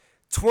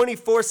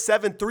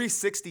24/7,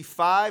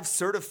 365,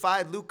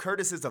 certified Luke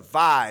Curtis is a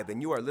vibe,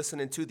 and you are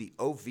listening to the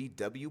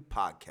OVW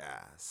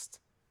podcast.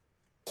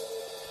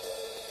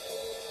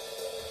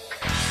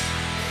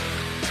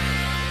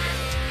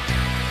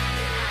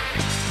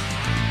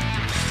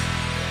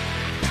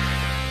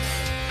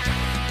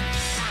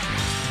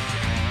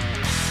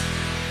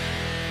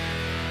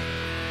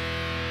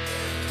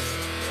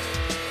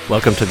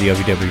 Welcome to the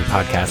OVW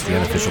podcast, the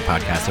unofficial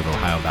podcast of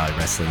Ohio Valley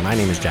Wrestling. My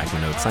name is Jack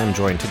Minotes. I am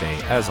joined today,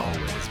 as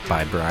always,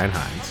 by Brian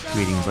Hines.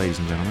 Greetings, ladies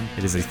and gentlemen.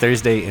 It is a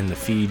Thursday in the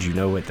feed. You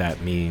know what that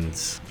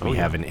means. We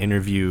have an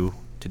interview.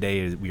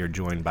 Today, we are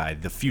joined by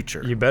the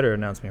future. You better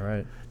announce me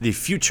right. The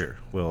future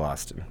Will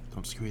Austin.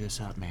 Don't screw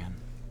this up, man.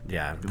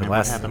 Yeah, Our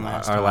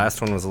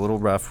last one was a little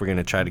rough. We're going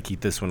to try to keep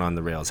this one on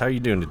the rails. How are you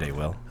doing today,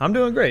 Will? I'm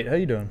doing great. How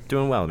you doing?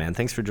 Doing well, man.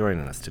 Thanks for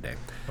joining us today.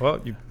 Well,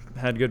 you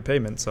had good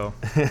payment, so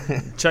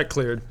check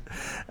cleared.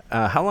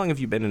 How long have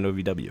you been in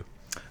OVW?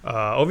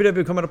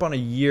 OVW coming up on a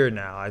year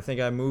now. I think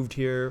I moved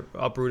here,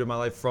 uprooted my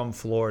life from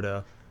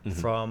Florida,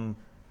 from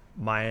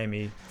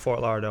Miami,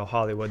 Fort Lauderdale,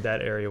 Hollywood,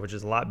 that area, which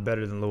is a lot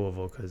better than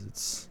Louisville because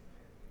it's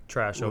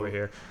trash over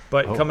here.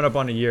 But coming up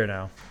on a year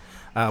now.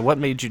 What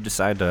made you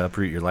decide to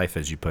uproot your life,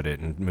 as you put it,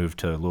 and move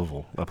to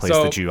Louisville, a place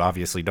that you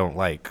obviously don't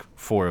like,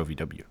 for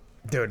OVW?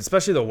 Dude,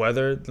 especially the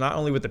weather, not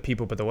only with the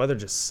people, but the weather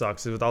just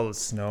sucks with all the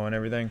snow and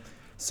everything.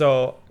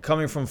 So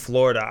coming from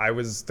Florida,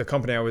 the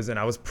company I was in,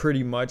 I was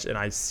pretty much, and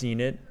I've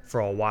seen it for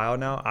a while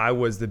now, I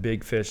was the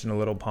big fish in a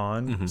little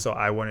pond. So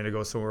I wanted to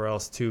go somewhere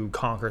else to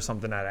conquer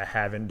something that I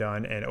haven't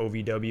done. And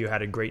OVW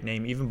had a great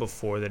name even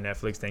before the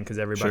Netflix thing because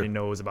everybody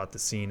knows about the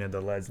Cena,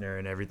 the Lesnar,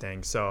 and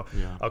everything. So,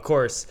 of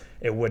course,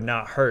 it would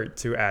not hurt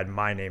to add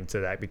my name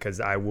to that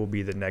because I will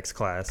be the next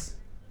class.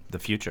 The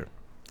future.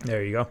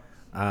 There you go.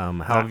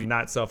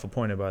 Not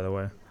self-appointed, by the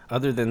way.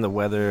 Other than the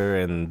weather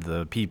and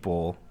the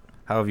people,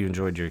 how have you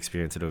enjoyed your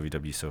experience at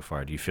OVW so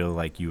far? Do you feel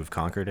like you have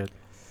conquered it?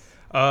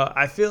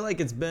 I feel like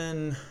it's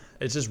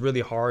just really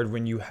hard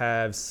when you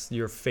have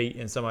your fate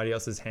in somebody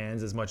else's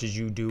hands as much as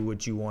you do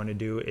what you want to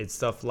do. It's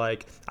stuff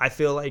like, I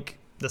feel like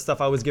the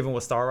stuff I was given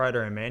with Star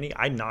Rider and Manny,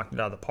 I knocked it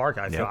out of the park.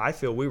 I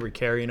feel we were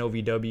carrying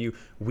OVW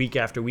week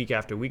after week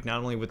after week,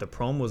 not only with the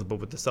promos, but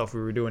with the stuff we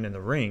were doing in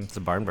the ring. It's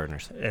the barn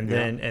burners. And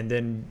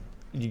then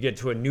you get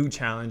to a new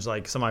challenge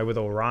like somebody with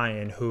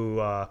Orion who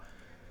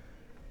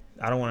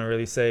I don't want to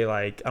really say,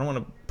 I don't want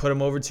to put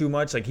him over too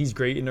much. He's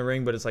great in the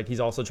ring, but it's he's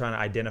also trying to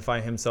identify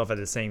himself at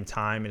the same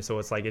time. And so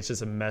it's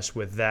just a mesh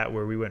with that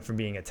where we went from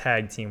being a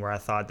tag team where I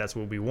thought that's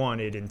what we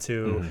wanted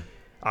into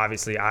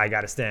obviously I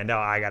got to stand out.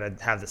 I got to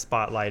have the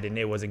spotlight, and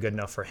it wasn't good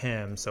enough for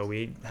him. So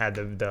we had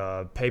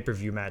the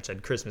pay-per-view match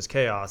at Christmas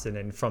Chaos. And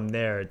then from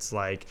there, it's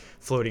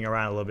floating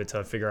around a little bit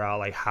to figure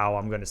out how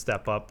I'm going to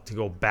step up to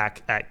go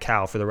back at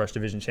Cal for the Rush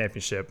Division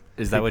Championship.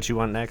 Is that what you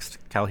want next?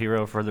 Cal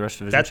Hero for the Rush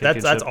Division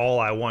Championship? That's all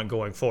I want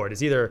going forward.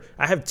 It's either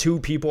I have two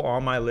people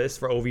on my list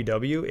for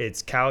OVW.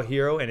 It's Cal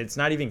Hero, and it's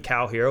not even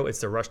Cal Hero. It's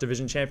the Rush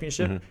Division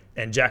Championship,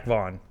 and Jack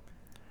Vaughn.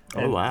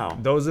 And wow.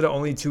 Those are the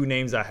only two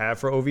names I have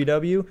for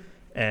OVW.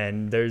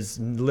 And there's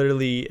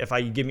literally, if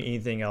I give me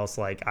anything else,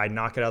 I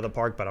knock it out of the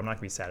park, but I'm not going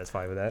to be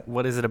satisfied with that.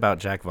 What is it about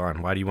Jack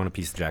Vaughn? Why do you want a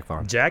piece of Jack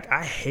Vaughn? Jack,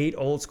 I hate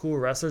old school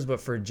wrestlers, but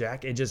for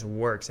Jack, it just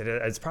works.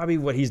 It's probably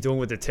what he's doing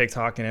with the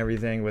TikTok and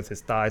everything with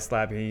his thigh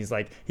slapping.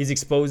 He's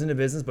exposing the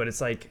business, but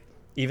it's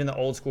even the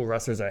old school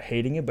wrestlers are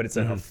hating it, but it's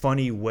in a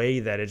funny way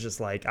that it's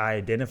just I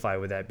identify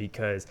with that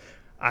because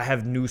I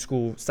have new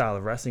school style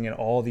of wrestling, and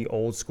all the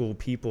old school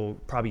people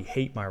probably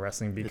hate my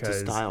wrestling because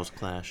it's a styles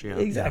clash. Yeah,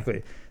 exactly.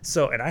 Yeah.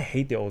 So, and I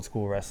hate the old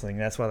school wrestling.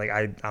 That's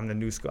why I'm the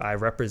new school. I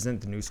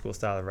represent the new school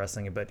style of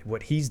wrestling. But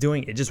what he's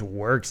doing, it just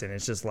works, and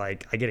it's just I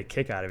get a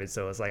kick out of it.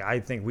 So it's I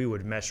think we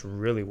would mesh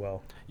really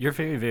well. You're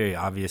very, very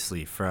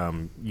obviously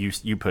from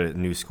you put it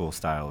new school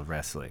style of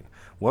wrestling.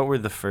 What were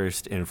the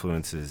first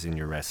influences in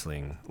your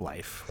wrestling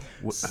life?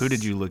 Who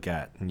did you look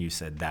at and you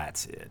said,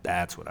 that's it?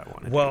 That's what I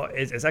want to do? Well,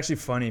 it's actually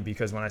funny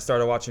because when I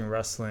started watching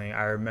wrestling,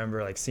 I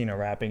remember Cena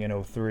rapping in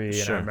 2003.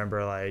 And I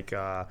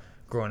remember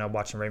growing up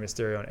watching Rey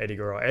Mysterio and Eddie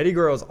Guerrero. Eddie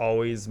Guerrero is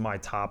always my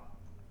top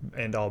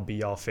end-all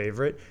be-all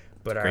favorite.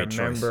 But Great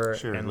I remember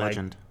choice. in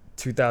legend.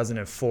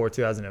 2004,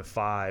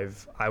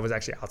 2005, I was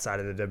actually outside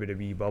of the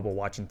WWE bubble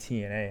watching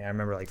TNA. I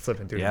remember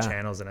flipping through the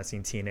channels, and I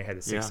seen TNA had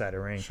a six-sided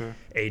ring. Sure.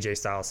 AJ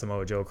Styles,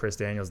 Samoa Joe, Chris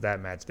Daniels, that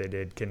match they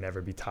did can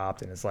never be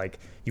topped. And it's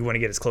you want to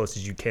get as close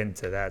as you can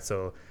to that.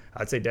 So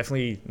I'd say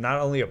definitely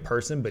not only a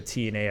person, but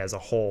TNA as a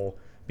whole,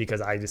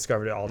 because I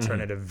discovered an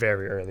alternative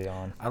very early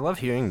on. I love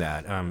hearing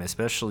that,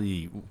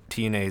 especially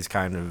TNA's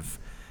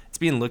it's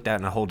being looked at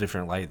in a whole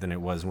different light than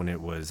it was when it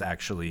was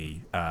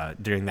actually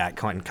during that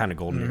kind of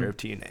golden era of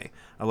TNA.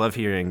 I love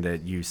hearing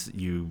that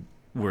you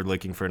were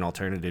looking for an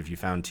alternative, you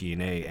found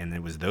TNA, and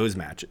it was those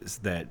matches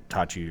that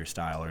taught you your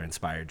style or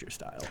inspired your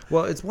style.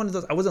 Well, it's one of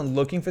those, I wasn't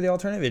looking for the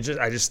alternative,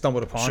 I just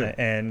stumbled upon it,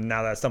 and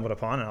now that I stumbled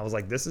upon it, I was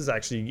this is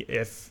actually,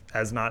 if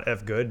as not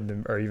F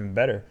good, or even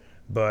better.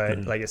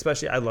 But like,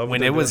 especially, I love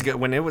when it was good.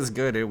 When it was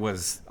good, it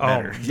was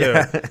better.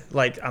 Yeah.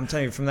 Like, I'm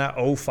telling you, from that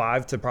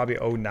 05 to probably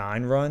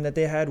 09 run that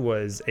they had,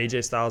 was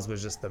AJ Styles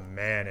was just the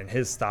man. And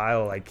his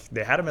style, like,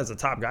 they had him as a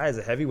top guy, as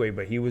a heavyweight,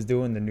 but he was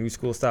doing the new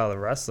school style of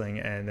wrestling.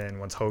 And then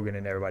once Hogan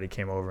and everybody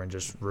came over and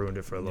just ruined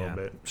it for a little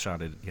bit.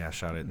 Shot it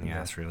in the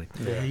ass, really.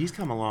 Yeah, he's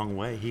come a long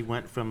way. He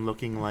went from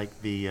looking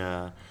like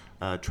the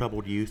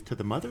troubled youth to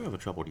the mother of a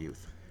troubled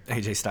youth.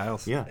 AJ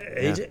Styles. Yeah.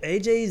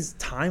 AJ's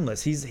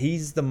timeless.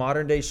 He's the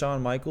modern day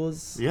Shawn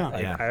Michaels. Yeah.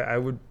 Like, Yeah. I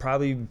would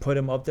probably put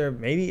him up there.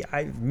 Maybe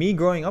me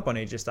growing up on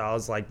AJ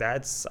Styles, like,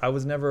 I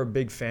was never a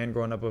big fan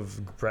growing up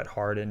of Bret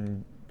Hart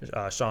and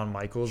Shawn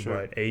Michaels,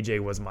 Sure. but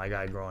AJ was my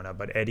guy growing up.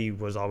 But Eddie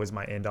was always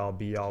my end all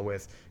be all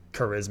with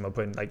charisma.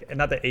 Putting, like,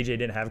 not that AJ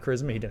didn't have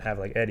charisma, he didn't have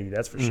like Eddie,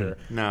 that's for sure.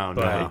 No,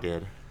 But- he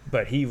did.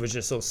 But he was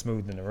just so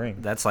smooth in the ring.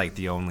 That's like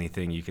the only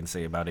thing you can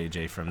say about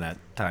AJ from that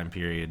time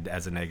period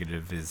as a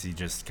negative is he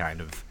just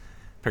kind of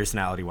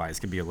personality-wise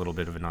could be a little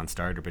bit of a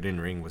non-starter, but in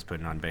ring was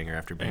putting on banger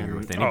after banger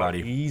with anybody.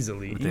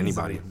 Easily.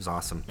 Anybody. It was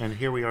awesome. And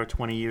here we are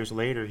 20 years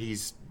later.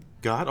 He's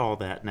got all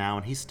that now,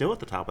 and he's still at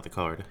the top of the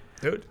card.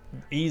 Dude,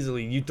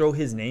 easily. You throw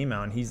his name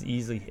out, and he's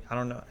easily, I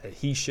don't know,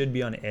 he should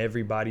be on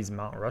everybody's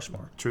Mount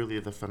Rushmore. Truly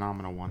the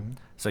phenomenal one.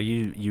 So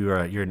you're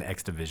an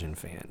X Division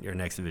fan. You're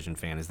an X Division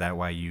fan. Is that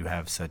why you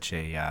have such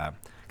a?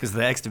 Because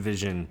the X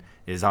Division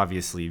is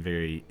obviously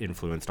very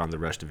influenced on the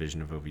Rush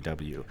Division of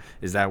OVW.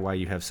 Is that why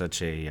you have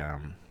such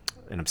an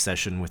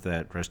obsession with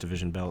that Rush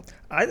Division belt?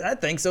 I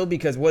think so,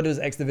 because what does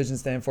X Division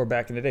stand for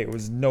back in the day? It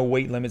was no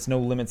weight limits, no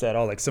limits at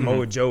all. Like,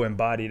 Samoa Joe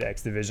embodied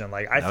X Division.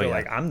 Like, I feel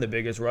like I'm the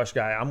biggest Rush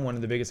guy. I'm one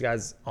of the biggest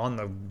guys on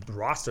the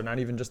roster, not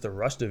even just the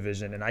Rush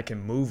Division, and I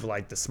can move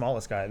like the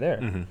smallest guy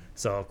there.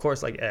 So, of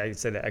course, like I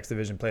said, the X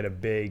Division played a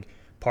big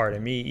part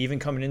of me. Even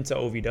coming into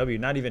OVW,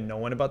 not even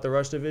knowing about the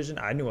Rush Division,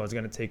 I knew I was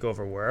going to take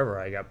over wherever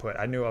I got put.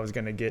 I knew I was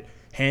going to get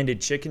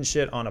handed chicken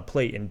shit on a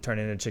plate and turn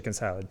it into chicken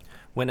salad.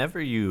 Whenever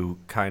you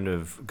kind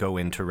of go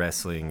into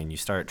wrestling and you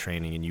start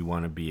training and you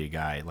want to be a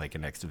guy like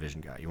an X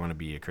Division guy, you want to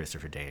be a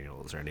Christopher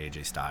Daniels or an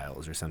AJ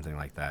Styles or something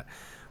like that,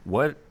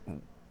 when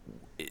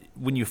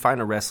you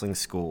find a wrestling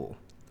school,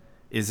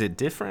 is it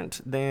different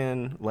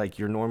than like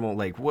your normal,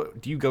 like,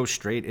 what do you go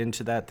straight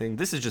into that thing?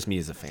 This is just me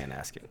as a fan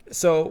asking.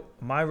 So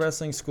my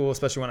wrestling school,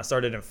 especially when I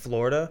started in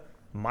Florida,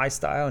 my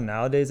style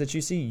nowadays that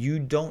you see, you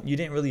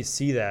didn't really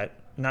see that.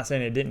 I'm not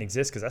saying it didn't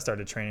exist, because I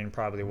started training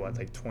probably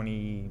like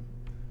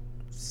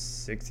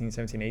 2016,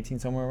 17, 18,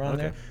 somewhere around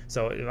there.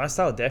 So my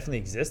style definitely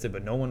existed,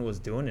 but no one was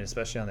doing it,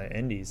 especially on the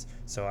indies.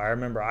 So I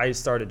remember I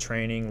started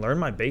training, learned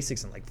my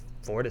basics in like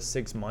 4 to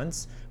 6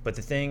 months. But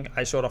the thing,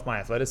 I showed off my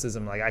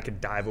athleticism. Like, I could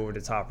dive over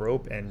the top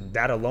rope, and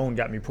that alone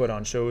got me put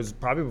on shows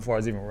probably before I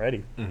was even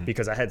ready,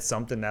 because I had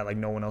something that like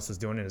no one else was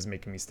doing, and is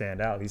making me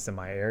stand out, at least in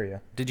my area.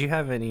 Did you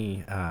have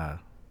any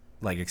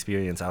like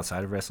experience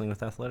outside of wrestling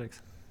with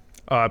athletics?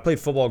 I played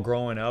football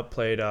growing up,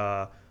 played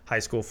high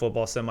school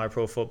football,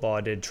 semi-pro football.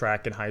 I did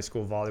track in high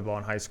school, volleyball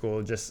in high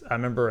school. I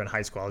remember in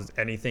high school, I was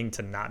anything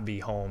to not be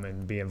home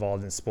and be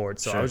involved in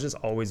sports. So I was just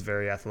always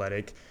very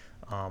athletic.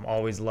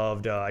 Always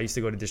loved, I used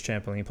to go to this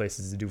trampoline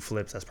places to do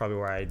flips. That's probably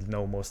where I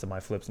know most of my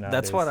flips nowadays.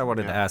 That's what I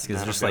wanted to ask, is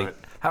that'll just do like, it.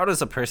 how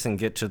does a person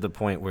get to the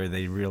point where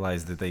they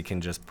realize that they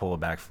can just pull a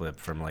backflip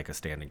from like a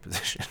standing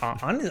position?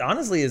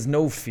 Honestly, it's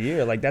no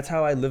fear. Like, that's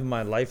how I live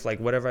my life. Like,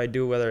 whatever I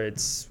do, whether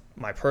it's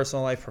my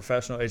personal life,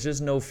 professional, it's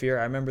just no fear.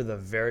 I remember the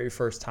very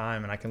first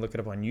time, and I can look it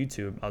up on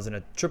YouTube, I was in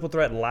a triple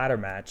threat ladder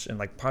match, and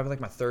like probably like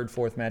my third,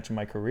 fourth match in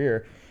my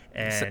career.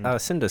 And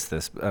Send us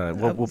this.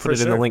 We'll put for it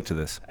in the sure. link to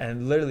this.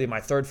 And literally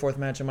my third, fourth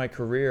match in my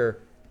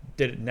career,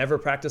 never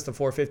practiced the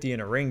 450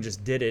 in a ring,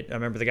 just did it. I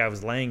remember the guy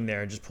was laying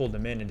there and just pulled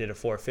him in and did a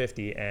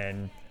 450,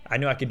 and I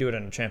knew I could do it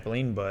on a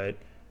trampoline, but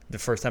the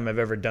first time I've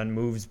ever done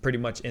moves pretty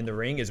much in the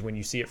ring is when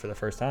you see it for the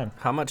first time.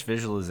 How much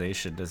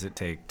visualization does it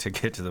take to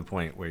get to the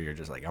point where you're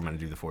just like, I'm going to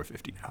do the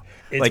 450 now?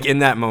 It's- Like in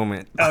that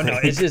moment. Oh no,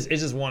 it's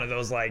just one of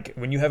those, like,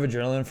 when you have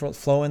adrenaline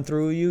flowing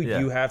through you, Yeah.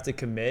 you have to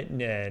commit,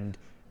 and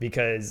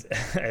because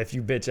if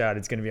you bitch out,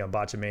 it's going to be on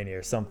Botchamania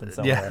or something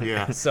somewhere.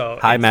 Yeah. So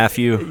Hi,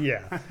 Matthew.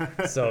 yeah.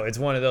 So it's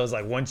one of those,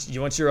 like, once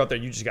you're up there,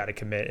 you just got to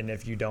commit, and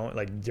if you don't,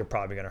 like, you're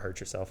probably going to hurt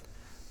yourself.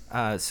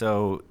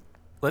 So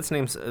let's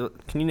name.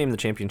 Can you name the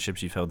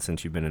championships you've held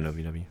since you've been in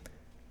OVW?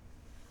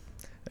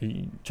 Are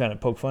you trying to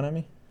poke fun at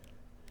me?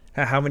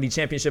 How many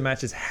championship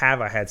matches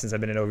have I had since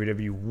I've been in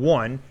OVW?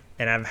 One,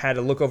 and I've had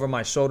to look over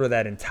my shoulder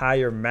that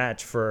entire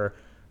match for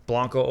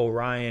Blanco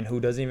Orion, who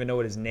doesn't even know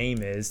what his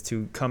name is,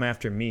 to come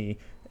after me.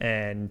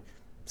 And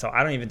so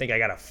I don't even think I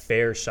got a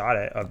fair shot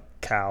at a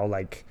Cal.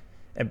 Like,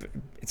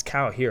 it's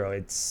Cal Hero.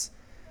 He's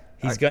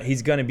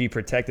gonna be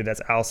protected. That's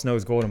Al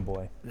Snow's golden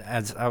boy.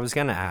 As I was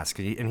gonna ask,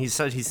 and he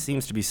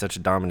seems to be such a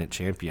dominant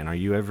champion. Are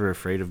you ever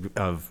afraid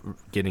of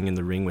getting in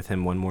the ring with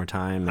him one more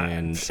time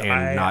and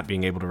not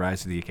being able to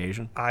rise to the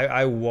occasion?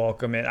 I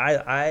welcome it.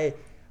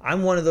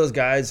 I'm one of those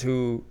guys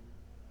who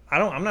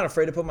I'm not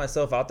afraid to put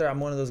myself out there.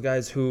 I'm one of those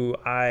guys who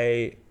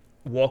I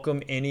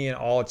welcome any and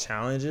all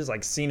challenges.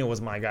 Like Cena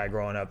was my guy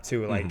growing up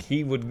too. Like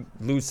he would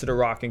lose to The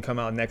Rock and come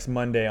out next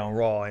Monday on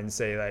Raw and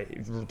say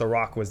like The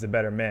Rock was the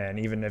better man,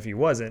 even if he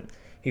wasn't.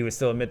 He would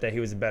still admit that he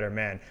was a better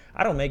man.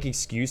 I don't make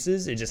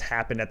excuses. It just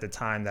happened at the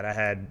time that I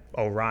had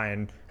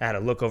Orion. I had to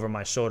look over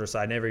my shoulder, so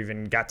I never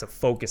even got to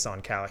focus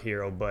on Cal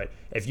Hero. But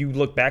if you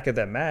look back at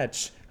that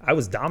match, I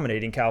was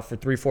dominating Cal for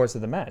 3/4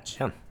 of the match.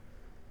 Yeah.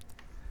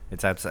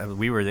 It's absolutely.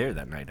 We were there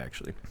that night,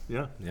 actually.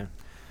 Yeah. Yeah.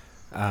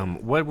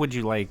 What would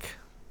you like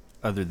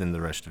other than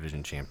the Rush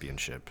Division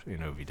Championship in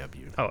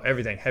OVW? Oh,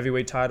 everything.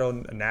 Heavyweight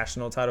title,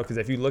 national title. Because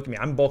if you look at me,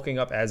 I'm bulking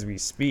up as we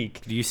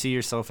speak. Do you see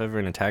yourself ever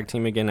in a tag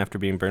team again after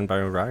being burned by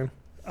Orion?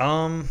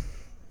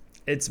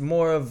 It's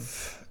more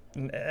of,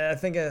 I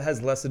think it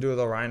has less to do with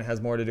Orion. It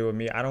has more to do with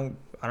me. I don't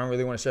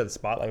really want to share the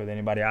spotlight with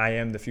anybody. I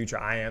am the future.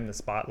 I am the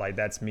spotlight.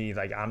 That's me.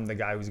 Like I'm the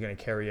guy who's going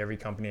to carry every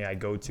company I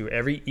go to.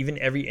 Even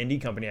every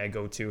indie company I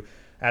go to.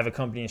 I have a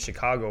company in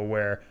Chicago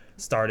where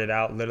started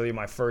out literally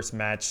my first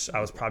match. I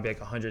was probably like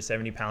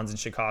 170 pounds in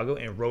Chicago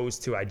and rose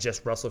to, I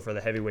just wrestled for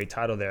the heavyweight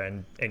title there.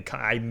 And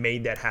I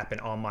made that happen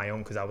on my own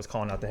because I was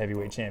calling out the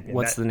heavyweight champion.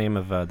 What's the name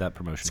of that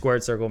promotion?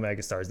 Squared Circle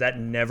Megastars. That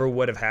never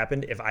would have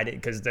happened if I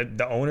didn't, because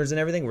the owners and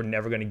everything were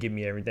never going to give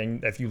me everything.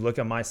 If you look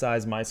at my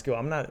size, my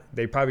skill,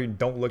 they probably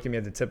don't look at me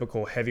as the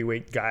typical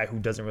heavyweight guy who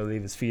doesn't really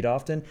leave his feet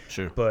often.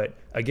 Sure. But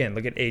again,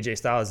 look at AJ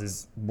Styles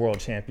is world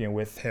champion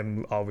with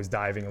him always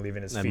diving and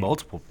leaving his And feet.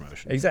 multiple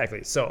promotions.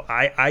 Exactly. So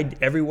I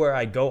everywhere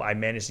I go, I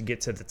manage to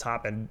get to the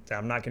top, and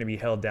I'm not going to be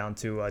held down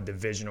to a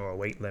division or a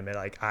weight limit.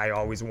 Like I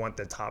always want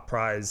the top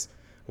prize,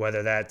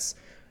 whether that's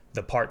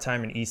the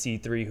part-time in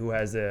EC3 who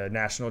has the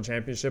national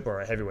championship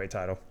or a heavyweight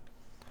title.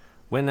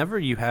 Whenever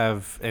you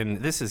have, and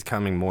this is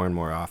coming more and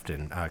more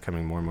often,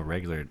 coming more and more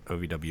regular at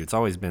OVW, it's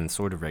always been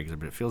sort of regular,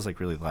 but it feels like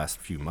really the last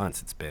few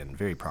months it's been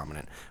very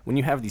prominent. When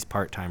you have these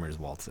part-timers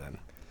waltz in.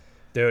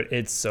 Dude,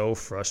 it's so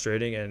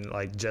frustrating, and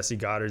like Jesse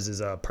Goddard's is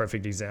a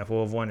perfect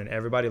example of one, and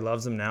everybody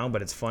loves him now,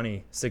 but it's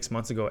funny, 6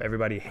 months ago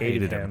everybody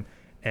hated him.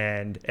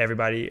 And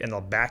everybody in the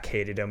back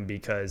hated him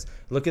because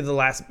look at the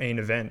last main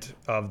event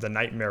of the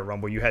Nightmare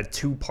Rumble. You had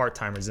 2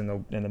 part-timers in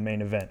the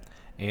main event.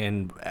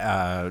 And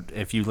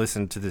if you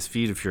listen to this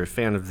feed, if you're a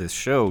fan of this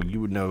show,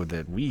 you would know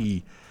that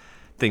we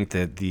think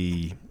that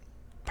the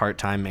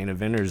part-time main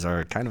eventers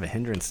are kind of a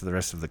hindrance to the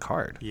rest of the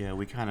card. Yeah,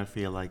 we kind of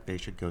feel like they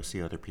should go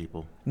see other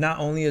people. Not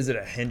only is it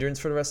a hindrance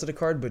for the rest of the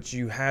card, but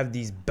you have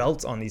these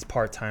belts on these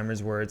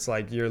part-timers where it's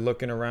like you're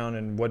looking around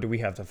and what do we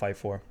have to fight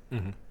for?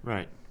 Mm-hmm.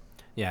 Right.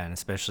 Yeah, and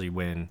especially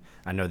when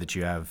I know that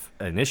you have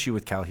an issue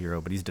with Cal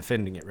Hero, but he's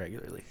defending it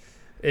regularly.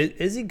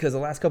 Is he? Because the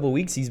last couple of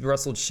weeks he's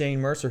wrestled Shane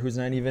Mercer, who's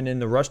not even in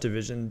the Rush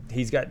division.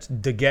 He's got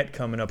DeGette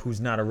coming up, who's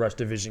not a Rush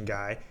division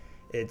guy.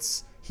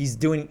 He's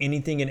doing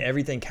anything and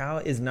everything. Cal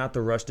is not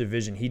the Rush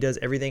division. He does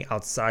everything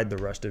outside the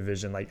Rush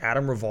division. Like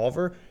Adam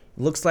Revolver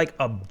looks like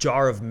a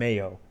jar of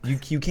mayo.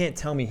 You can't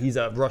tell me he's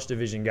a Rush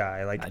division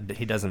guy. Like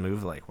he doesn't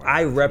move like one.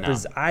 I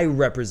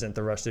represent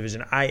the Rush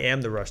division. I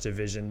am the Rush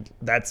division.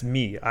 That's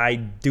me. I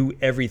do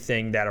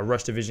everything that a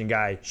Rush division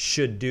guy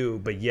should do,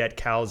 but yet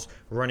Cal's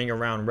running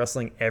around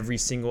wrestling every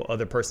single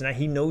other person that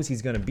he knows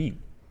he's going to beat.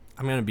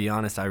 I'm going to be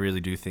honest. I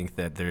really do think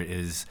that it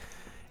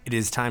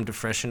is time to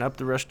freshen up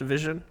the Rush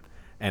division,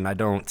 and I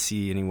don't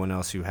see anyone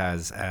else who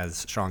has as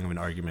strong of an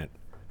argument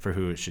for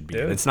who it should be.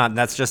 Dude.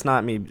 That's just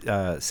not me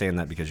saying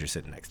that because you're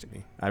sitting next to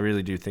me. I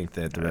really do think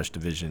that the Rush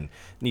division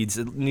needs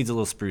a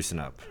little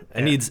sprucing up.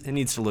 It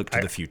needs to look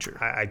to the future.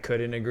 I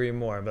couldn't agree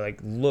more. But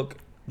like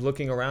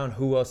looking around,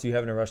 who else do you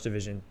have in the Rush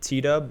division?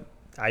 T-Dub,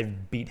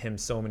 I've beat him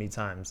so many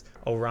times.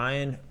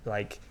 Orion,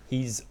 like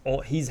he's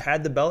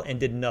had the belt and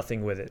did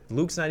nothing with it.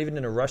 Luke's not even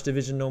in a Rush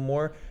division no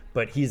more,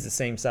 but he's the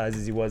same size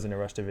as he was in the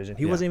Rush division.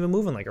 He wasn't even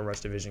moving like a Rush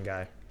division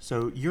guy.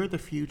 So you're the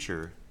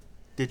future.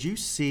 Did you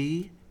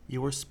see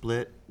your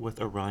split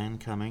with Orion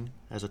coming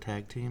as a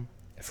tag team?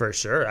 For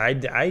sure.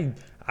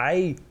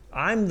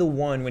 I'm the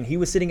one, when he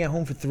was sitting at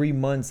home for 3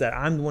 months, that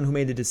I'm the one who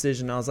made the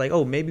decision. I was like,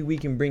 oh, maybe we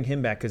can bring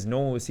him back because no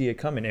one would see it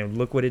coming. And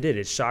look what it did.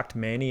 It shocked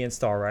Manny and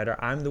Star Rider.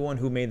 I'm the one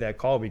who made that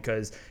call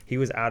because he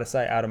was out of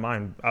sight, out of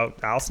mind.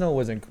 Al Snow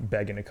wasn't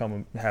begging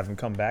to have him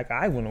come back.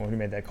 I wasn't the one who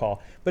made that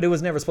call. But it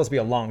was never supposed to be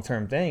a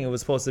long-term thing. It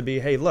was supposed to be,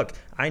 hey, look,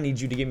 I need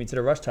you to get me to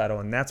the Rush title.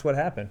 And that's what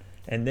happened.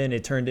 And then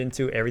it turned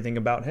into everything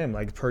about him,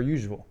 like per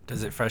usual.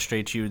 Does it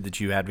frustrate you that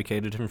you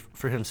advocated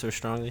for him so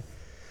strongly,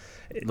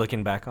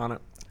 looking back on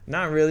it?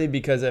 Not really,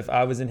 because if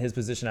I was in his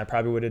position, I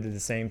probably would have did the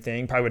same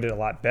thing. Probably would have did a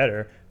lot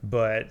better.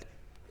 But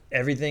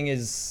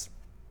everything's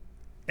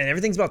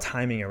about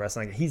timing in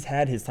wrestling. Like, he's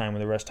had his time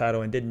with the Rush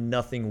title and did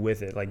nothing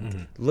with it. Like,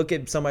 look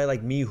at somebody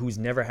like me who's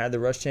never had the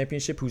Rush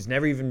championship, who's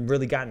never even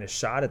really gotten a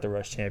shot at the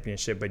Rush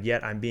championship, but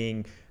yet I'm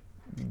being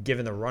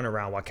given the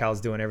runaround while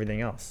Cal's doing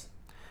everything else.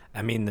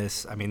 I mean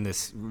this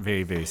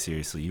very, very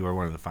seriously. You are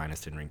one of the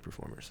finest in-ring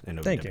performers in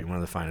OVW. Thank you. One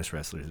of the finest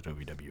wrestlers at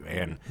OVW.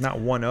 And Not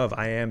one of,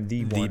 I am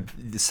the one.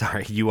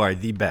 you are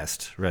the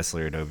best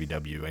wrestler at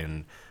OVW.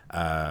 And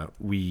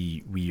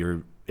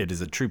it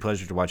is a true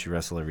pleasure to watch you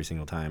wrestle every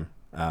single time.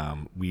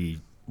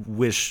 We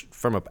wish,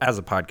 as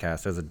a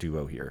podcast, as a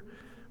duo here,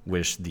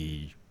 wish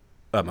the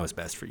utmost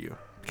best for you.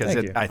 Because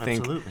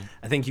Thank you.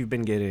 I think you've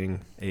been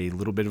getting a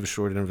little bit of a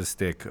short end of a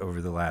stick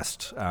over the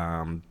last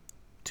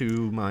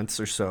 2 months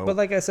or so. But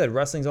like I said,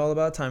 wrestling's all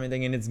about timing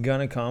thing, and it's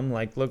gonna come.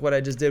 Like, look what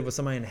I just did with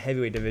somebody in the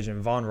heavyweight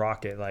division, Von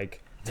Rocket.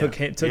 Like, took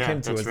him to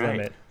his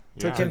limit.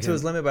 Took him to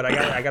his limit, but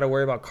I got to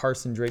worry about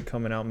Carson Drake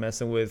coming out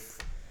messing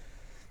with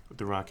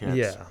the Rockettes.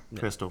 Yeah.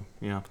 Crystal.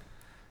 Yeah.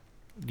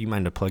 Do you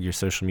mind to plug your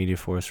social media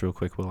for us real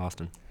quick, Will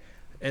Austin?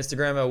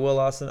 Instagram at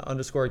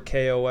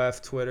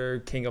 @WillAustin_KOF, Twitter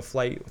King of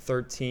Flight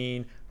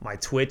 13. My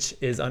Twitch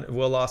is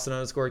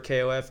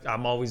 @WillAustin_KOF.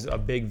 I'm always a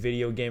big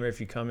video gamer.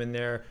 If you come in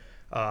there,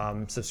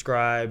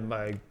 subscribe.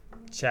 My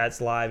chat's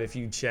live. If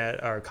you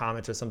chat or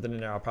comment or something in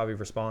there, I'll probably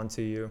respond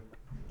to you.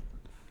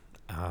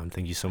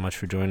 Thank you so much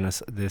for joining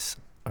us this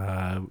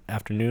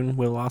afternoon,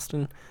 Will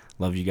Austin.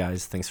 Love you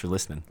guys. Thanks for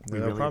listening.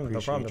 No problem.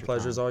 The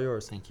pleasure's all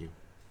yours. Thank you.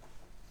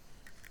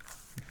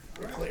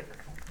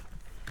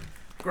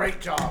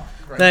 Great job.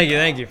 Thank you.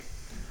 Thank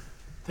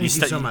you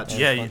so much.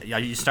 Yeah,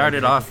 you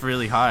started off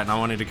really hot, and I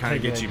wanted to kind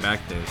of get you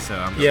back there.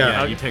 So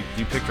you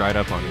picked right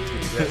up on it.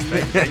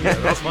 Thank you.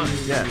 That was fun.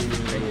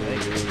 Yeah.